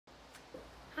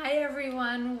Hi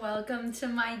everyone, welcome to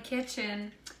my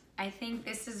kitchen. I think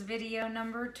this is video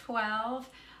number 12.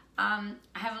 I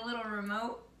have a little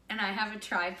remote and I have a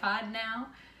tripod now.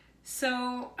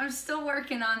 So I'm still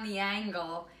working on the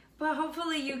angle, but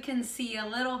hopefully you can see a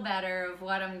little better of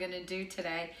what I'm gonna do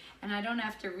today. And I don't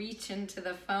have to reach into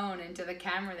the phone, into the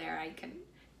camera there. I can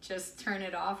just turn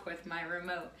it off with my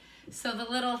remote. So the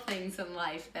little things in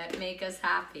life that make us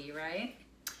happy, right?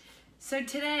 So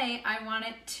today I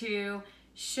wanted to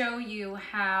show you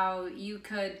how you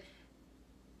could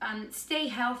stay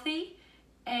healthy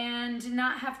and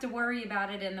not have to worry about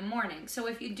it in the morning. So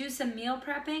if you do some meal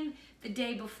prepping the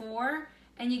day before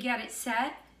and you get it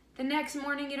set, the next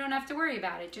morning you don't have to worry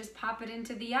about it. Just pop it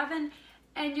into the oven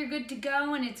and you're good to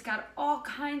go, and it's got all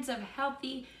kinds of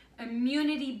healthy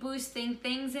immunity boosting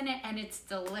things in it and it's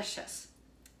delicious.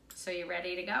 So you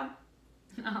ready to go?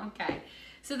 Okay.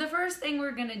 So the first thing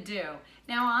we're gonna do,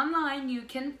 now online you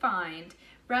can find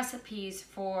recipes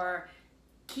for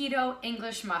keto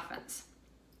English muffins.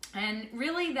 And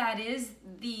really that is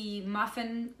the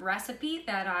muffin recipe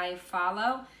that I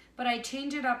follow, but I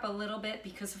change it up a little bit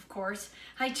because of course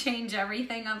I change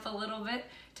everything up a little bit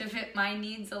to fit my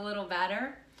needs a little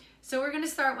better. So we're gonna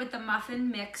start with the muffin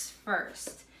mix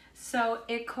first. So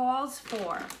it calls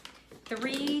for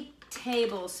 3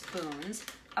 tablespoons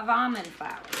of almond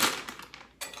flour.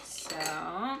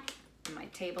 So, my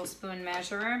tablespoon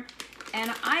measurer,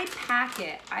 and I pack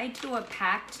it. I do a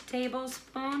packed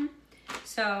tablespoon.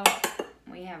 So,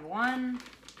 we have 1,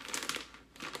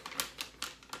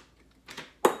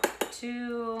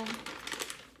 2,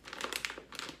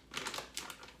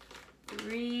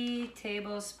 3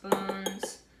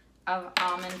 tablespoons of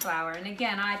almond flour. And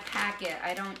again, I pack it.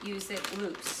 I don't use it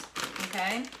loose,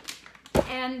 okay?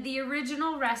 And the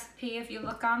original recipe, if you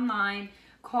look online,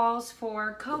 calls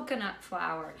for coconut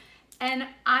flour. And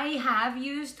I have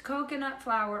used coconut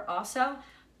flour also,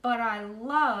 but I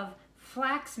love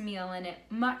flax meal in it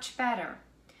much better.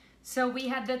 So we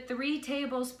had the 3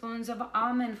 tablespoons of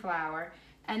almond flour,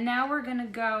 and now we're gonna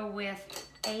go with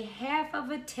a half of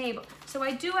a table. So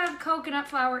I do have coconut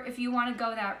flour if you wanna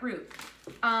go that route.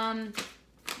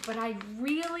 But I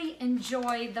really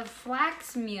enjoy the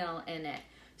flax meal in it.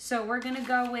 So we're gonna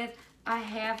go with a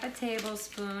half a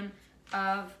tablespoon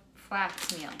of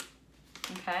flax meal,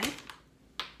 okay?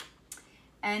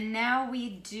 And now we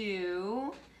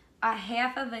do a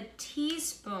half of a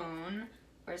teaspoon,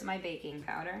 where's my baking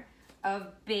powder, of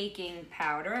baking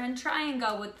powder, and try and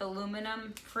go with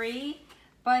aluminum free.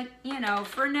 But you know,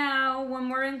 for now, when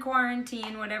we're in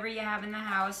quarantine, whatever you have in the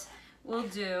house will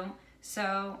do.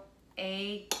 So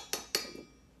a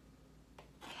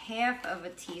half of a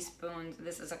teaspoon,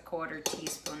 this is a 1/4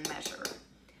 teaspoon measure.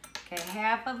 Okay,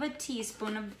 half of a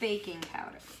teaspoon of baking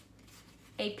powder.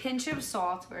 A pinch of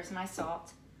salt. Where's my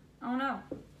salt? Oh no,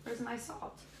 where's my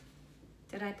salt?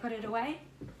 Did I put it away?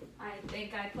 I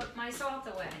think I put my salt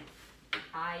away.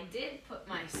 I did put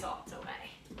my salt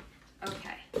away.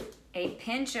 Okay, a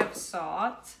pinch of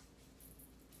salt.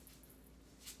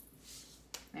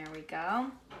 There we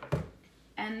go.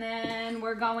 And then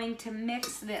we're going to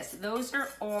mix this. Those are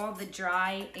all the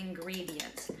dry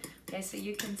ingredients. Okay, so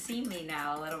you can see me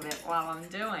now a little bit while I'm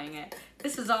doing it.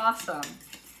 This is awesome.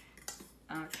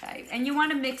 Okay, and you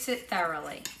want to mix it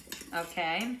thoroughly,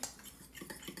 okay?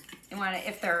 You want to,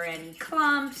 if there are any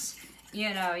clumps,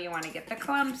 you know, you want to get the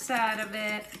clumps out of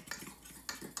it.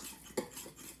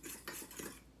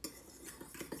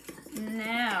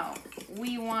 Now,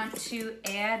 we want to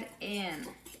add in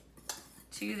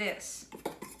to this.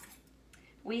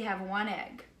 We have 1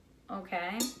 egg,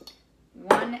 okay?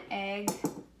 1 egg.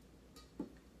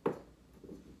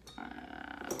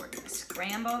 We're gonna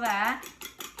scramble that.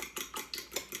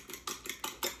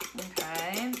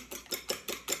 Okay.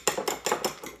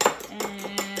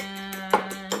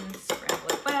 And scramble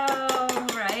it well,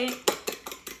 right?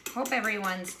 Hope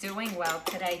everyone's doing well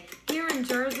today. Here in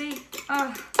Jersey,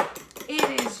 oh,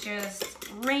 it is just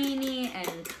rainy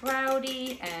and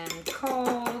cloudy and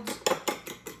cold.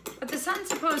 But the sun's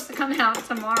supposed to come out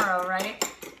tomorrow, right?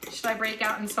 Should I break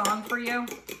out in song for you?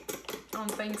 I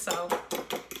don't think so.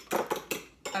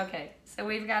 Okay, so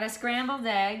we've got a scrambled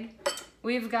egg.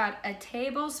 We've got a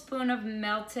tablespoon of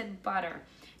melted butter.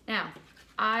 Now,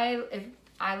 I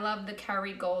love the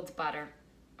Curry Gold butter,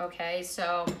 okay?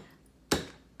 So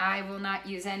I will not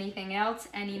use anything else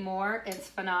anymore. It's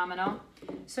phenomenal.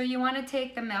 So you want to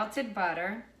take the melted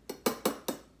butter.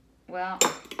 Well,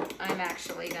 I'm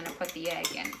actually going to put the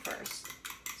egg in first.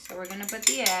 So we're going to put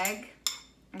the egg,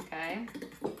 okay?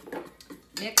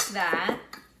 Mix that.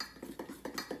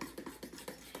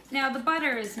 Now the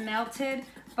butter is melted,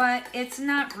 but it's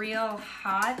not real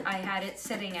hot. I had it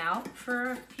sitting out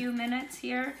for a few minutes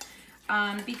here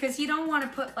because you don't want to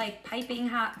put like piping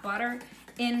hot butter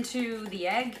into the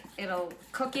egg. It'll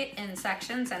cook it in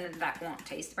sections and that won't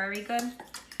taste very good.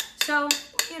 So,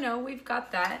 you know, we've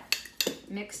got that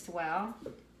mixed well.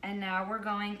 And now we're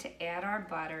going to add our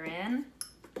butter in.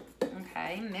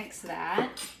 Okay, mix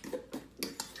that.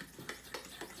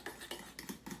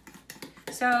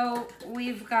 So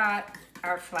we've got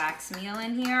our flax meal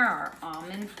in here, our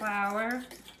almond flour,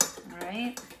 all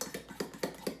right?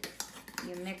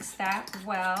 You mix that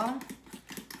well.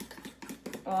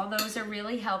 All those are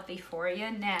really healthy for you.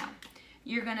 Now,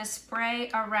 you're gonna spray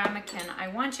a ramekin. I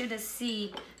want you to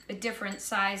see the different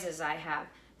sizes I have.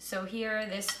 So here,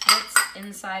 this fits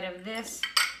inside of this,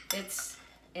 fits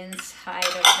inside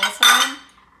of this one,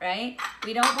 right?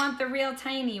 We don't want the real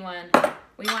tiny one.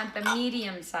 We want the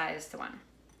medium-sized one,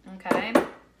 okay?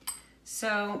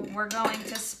 So we're going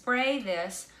to spray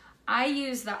this. I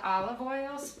use the olive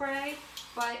oil spray,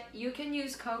 but you can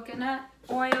use coconut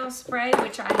oil spray,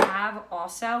 which I have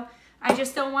also. I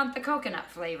just don't want the coconut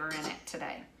flavor in it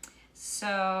today.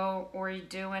 So we're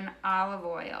doing olive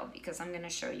oil because I'm going to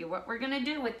show you what we're going to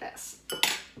do with this.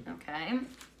 Okay.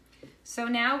 So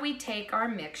now we take our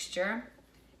mixture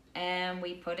and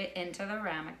we put it into the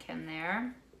ramekin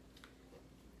there.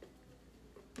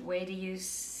 Wait till you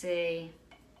see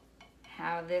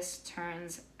how this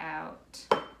turns out.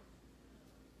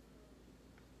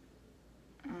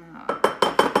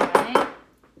 Okay.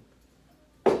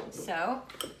 So,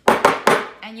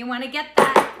 and you want to get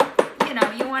that, you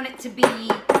know, you want it to be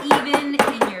even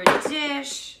in your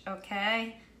dish,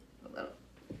 okay? A little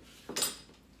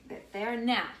bit there.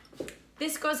 Now,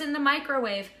 this goes in the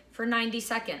microwave for 90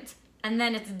 seconds, and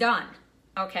then it's done,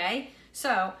 okay?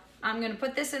 So, I'm gonna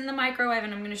put this in the microwave,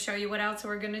 and I'm gonna show you what else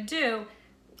we're gonna do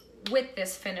with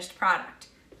this finished product.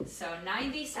 So,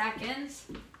 90 seconds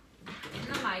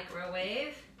in the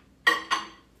microwave.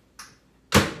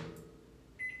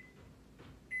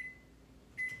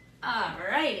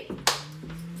 Alrighty.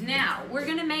 Now, we're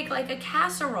gonna make like a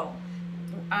casserole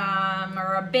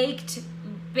or a baked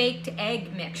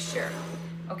egg mixture,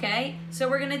 okay? So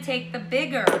we're gonna take the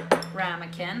bigger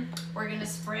ramekin, we're gonna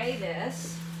spray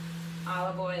this,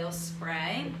 olive oil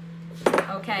spray.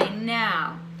 Okay,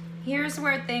 now, here's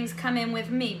where things come in with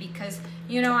me because,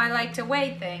 you know, I like to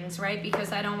weigh things, right?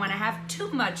 Because I don't wanna have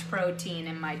too much protein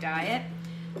in my diet.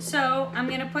 So I'm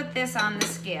gonna put this on the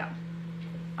scale.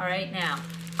 All right, now,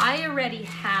 I already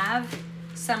have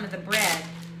some of the bread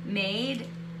made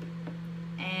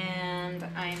and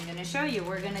I'm gonna show you.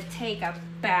 We're gonna take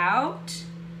about,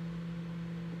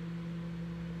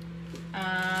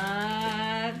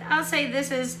 I'll say this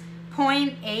is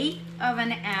 0.8 of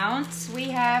an ounce we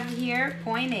have here,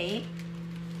 0.8.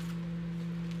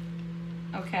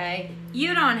 Okay,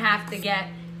 you don't have to get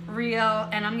real,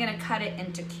 and I'm gonna cut it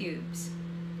into cubes,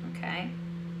 okay?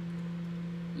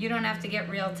 You don't have to get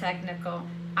real technical.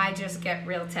 I just get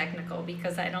real technical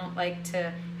because I don't like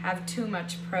to have too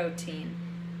much protein.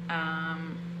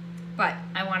 But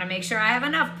I want to make sure I have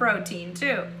enough protein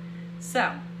too.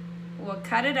 So we'll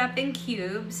cut it up in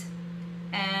cubes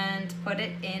and put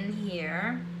it in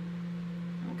here.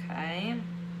 Okay.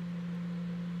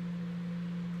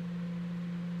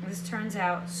 This turns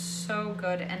out so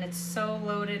good, and it's so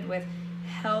loaded with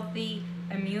healthy,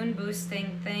 immune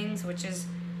boosting things, which is,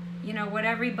 you know, what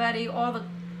everybody, all the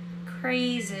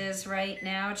craze is right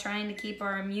now, trying to keep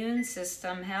our immune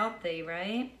system healthy,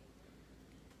 right?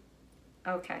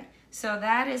 Okay, so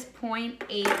that is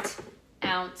 0.8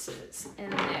 ounces in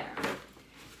there.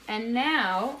 And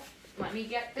now, let me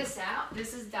get this out.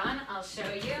 This is done. I'll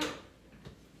show you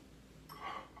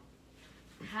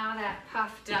how that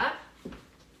puffed up.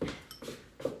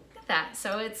 Look at that.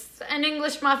 So it's an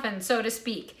English muffin, so to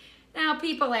speak. Now,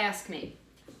 people ask me,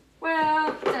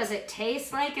 well, does it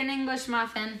taste like an English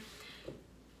muffin?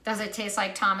 Does it taste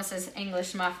like Thomas's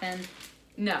English muffin?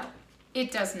 No, it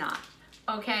does not.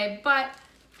 Okay, but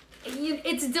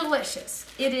it's delicious.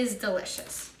 It is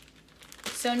delicious.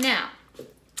 So now,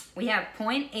 we have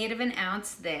 0.8 of an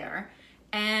ounce there,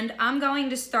 and I'm going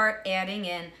to start adding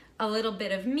in a little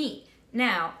bit of meat.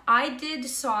 Now, I did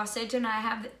sausage, and I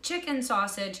have chicken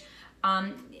sausage,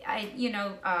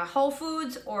 Whole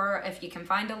Foods, or if you can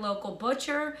find a local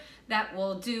butcher that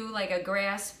will do like a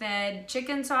grass-fed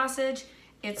chicken sausage,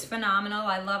 it's phenomenal.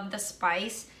 I love the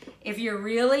spice. If you're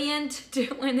really into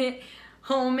doing it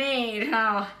homemade,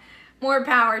 more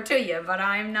power to you, but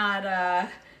I'm not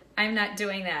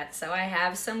doing that. So I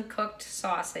have some cooked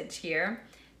sausage here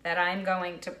that I'm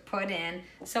going to put in.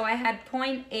 So I had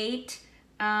 0.8.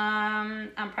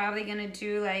 I'm probably gonna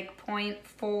do like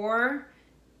 0.4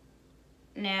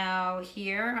 now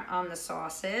here on the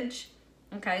sausage.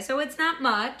 Okay, so it's not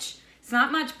much. It's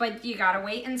not much, but you gotta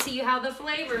wait and see how the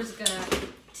flavor's gonna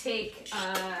take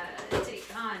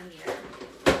on here.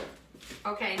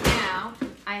 Okay, now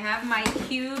I have my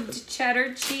cubed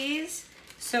cheddar cheese.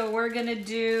 So we're gonna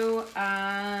do,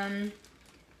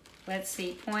 let's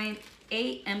see,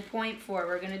 0.8 and 0.4.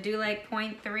 We're gonna do like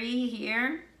 0.3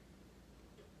 here.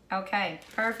 Okay,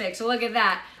 perfect. So look at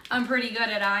that. I'm pretty good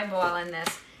at eyeballing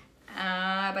this.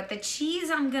 But the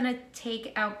cheese I'm gonna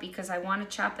take out because I wanna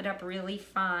chop it up really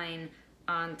fine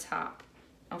on top.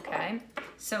 Okay,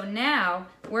 so now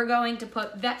we're going to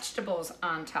put vegetables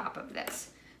on top of this.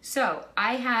 So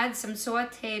I had some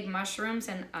sauteed mushrooms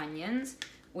and onions,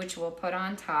 which we'll put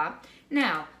on top.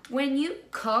 Now, when you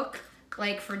cook,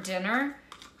 like for dinner,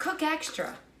 cook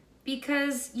extra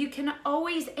because you can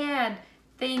always add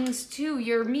things to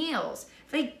your meals.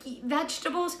 Like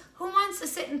vegetables, who wants to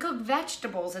sit and cook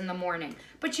vegetables in the morning?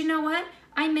 But you know what?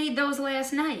 I made those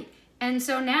last night. And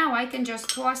so now I can just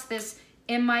toss this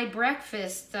in my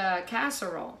breakfast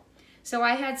casserole. So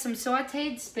I had some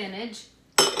sauteed spinach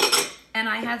and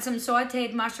I had some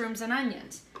sauteed mushrooms and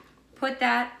onions. Put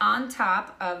that on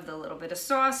top of the little bit of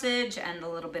sausage and the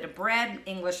little bit of bread,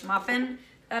 English muffin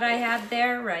that I had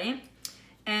there, right?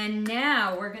 And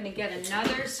now we're gonna get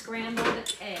another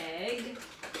scrambled egg.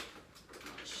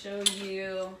 Show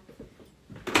you,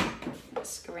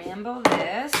 scramble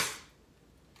this.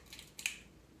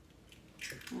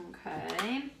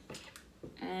 Okay.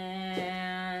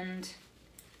 And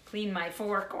clean my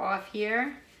fork off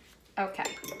here. Okay,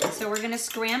 so we're gonna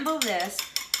scramble this,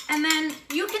 and then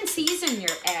you can season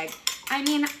your egg. I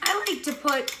mean, I like to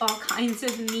put all kinds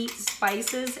of neat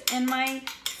spices in my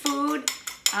food.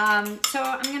 So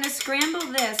I'm gonna scramble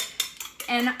this,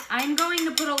 and I'm going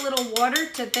to put a little water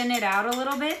to thin it out a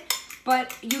little bit,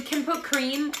 but you can put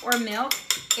cream or milk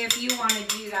if you wanna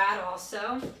do that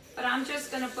also. But I'm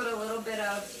just gonna put a little bit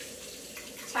of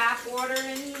tap water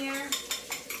in here.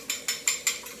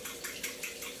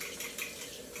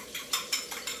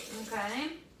 Okay.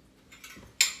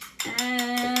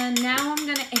 And now I'm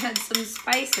gonna add some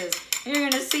spices. You're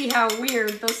gonna see how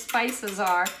weird the spices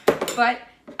are. But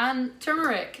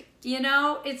turmeric, you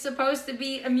know, it's supposed to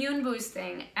be immune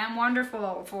boosting and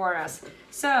wonderful for us.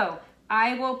 So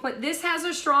I will put, this has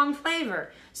a strong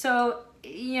flavor. So,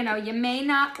 you know, you may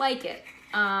not like it,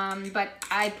 but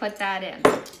I put that in.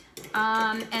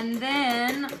 And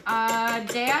then a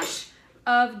dash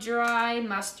of dry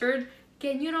mustard.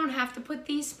 Again, you don't have to put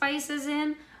these spices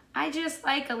in. I just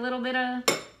like a little bit of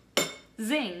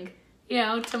zing, you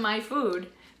know, to my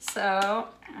food. So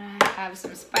I have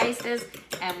some spices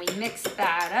and we mix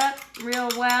that up real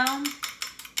well.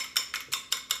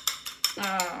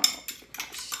 Oh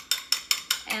gosh.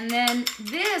 And then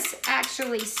this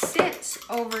actually sits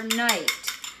overnight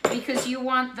because you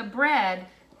want the bread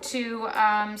to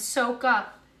soak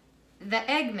up the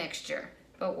egg mixture.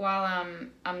 But while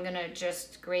I'm gonna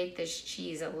just grate this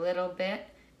cheese a little bit,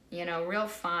 you know, real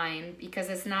fine, because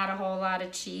it's not a whole lot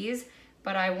of cheese,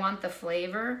 but I want the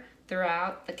flavor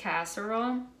throughout the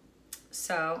casserole.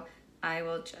 So I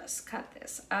will just cut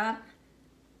this up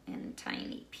in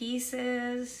tiny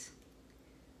pieces.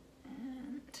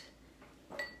 And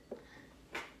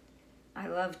I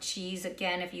love cheese.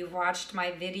 Again, if you've watched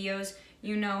my videos,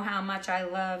 you know how much I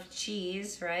love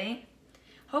cheese, right?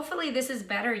 Hopefully this is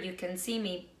better. You can see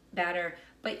me better.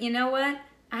 But you know what?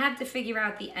 I have to figure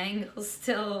out the angle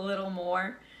still a little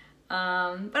more. But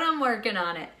I'm working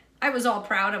on it. I was all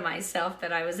proud of myself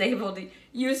that I was able to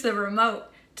use the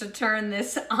remote to turn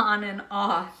this on and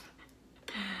off.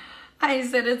 I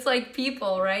said it's like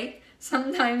people, right?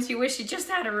 Sometimes you wish you just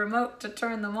had a remote to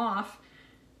turn them off.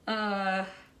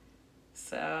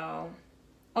 So,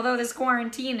 although this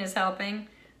quarantine is helping,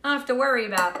 I don't have to worry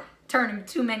about turning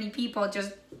too many people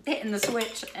just hitting the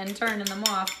switch and turning them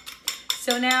off.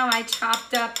 So now I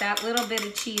chopped up that little bit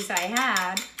of cheese I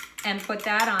had and put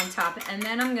that on top, and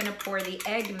then I'm gonna pour the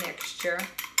egg mixture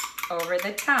over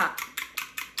the top.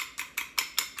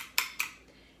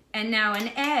 And now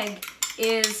an egg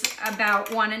is about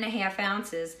 1.5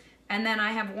 ounces, and then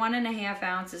I have 1.5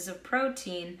 ounces of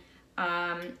protein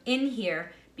in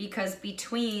here, because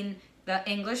between the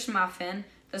English muffin,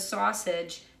 the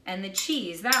sausage, and the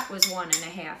cheese, that was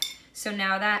 1.5. So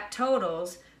now that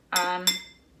totals,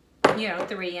 you know,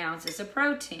 3 ounces of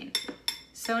protein.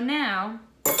 So now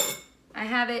I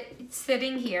have it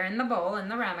sitting here in the bowl, in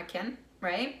the ramekin,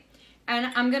 right?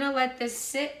 And I'm gonna let this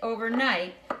sit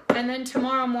overnight, and then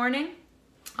tomorrow morning,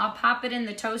 I'll pop it in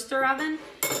the toaster oven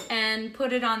and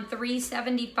put it on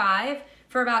 375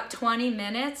 for about 20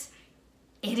 minutes.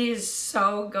 It is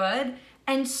so good.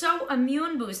 and so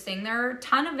immune boosting. There are a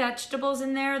ton of vegetables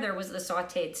in there. There was the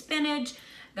sauteed spinach,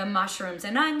 the mushrooms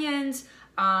and onions,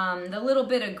 the little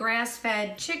bit of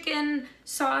grass-fed chicken,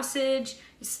 sausage,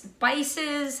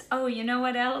 spices. Oh, you know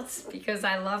what else? Because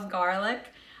I love garlic,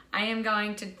 I am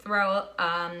going to throw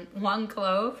 1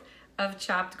 clove of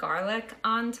chopped garlic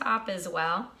on top as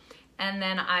well. And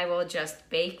then I will just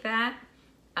bake that.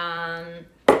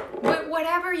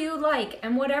 Whatever you like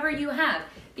and whatever you have.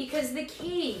 Because the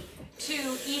key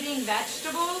to eating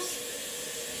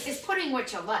vegetables is putting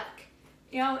what you like.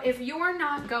 You know, if you're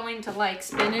not going to like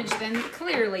spinach, then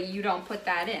clearly you don't put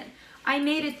that in. I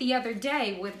made it the other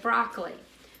day with broccoli.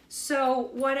 So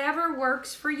whatever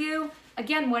works for you,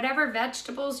 again, whatever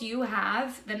vegetables you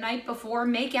have the night before,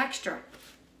 make extra.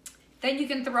 Then you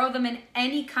can throw them in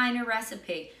any kind of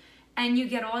recipe and you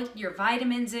get all your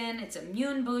vitamins in. It's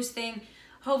immune boosting,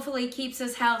 hopefully keeps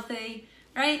us healthy,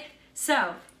 right?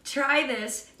 So try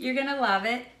this, you're gonna love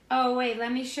it. Oh wait,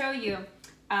 let me show you,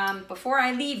 before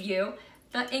I leave you,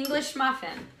 the English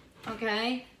muffin,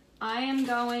 okay? I am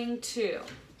going to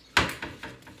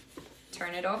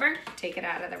turn it over, take it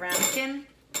out of the ramekin.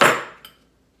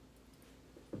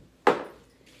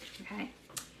 Okay,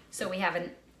 so we have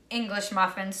an English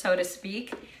muffin, so to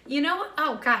speak. You know,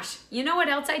 oh gosh, you know what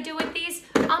else I do with these?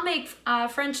 I'll make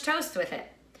French toast with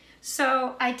it.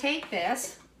 So I take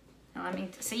this, let me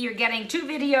see, you're getting 2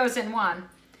 videos in one.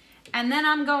 And then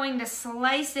I'm going to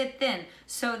slice it thin.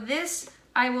 So this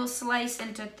I will slice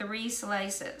into 3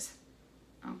 slices,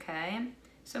 okay?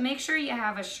 So make sure you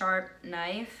have a sharp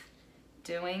knife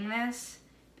doing this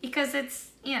because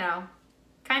it's, you know,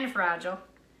 kind of fragile.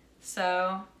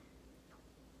 So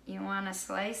you want to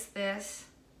slice this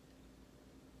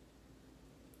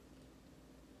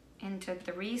into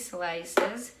 3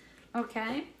 slices,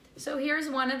 okay? So here's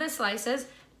one of the slices,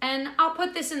 and I'll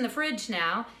put this in the fridge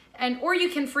now, or you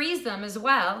can freeze them as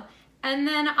well, and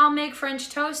then I'll make French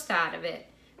toast out of it.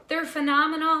 They're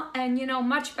phenomenal and, you know,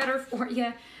 much better for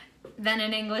you than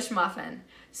an English muffin.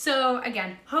 So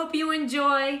again, hope you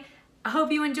enjoy. I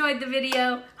hope you enjoyed the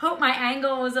video. Hope my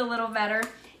angle was a little better.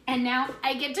 And now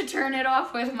I get to turn it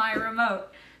off with my remote.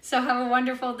 So have a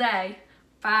wonderful day.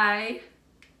 Bye.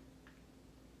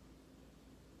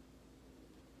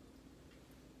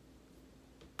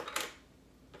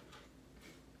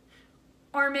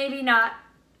 Or maybe not.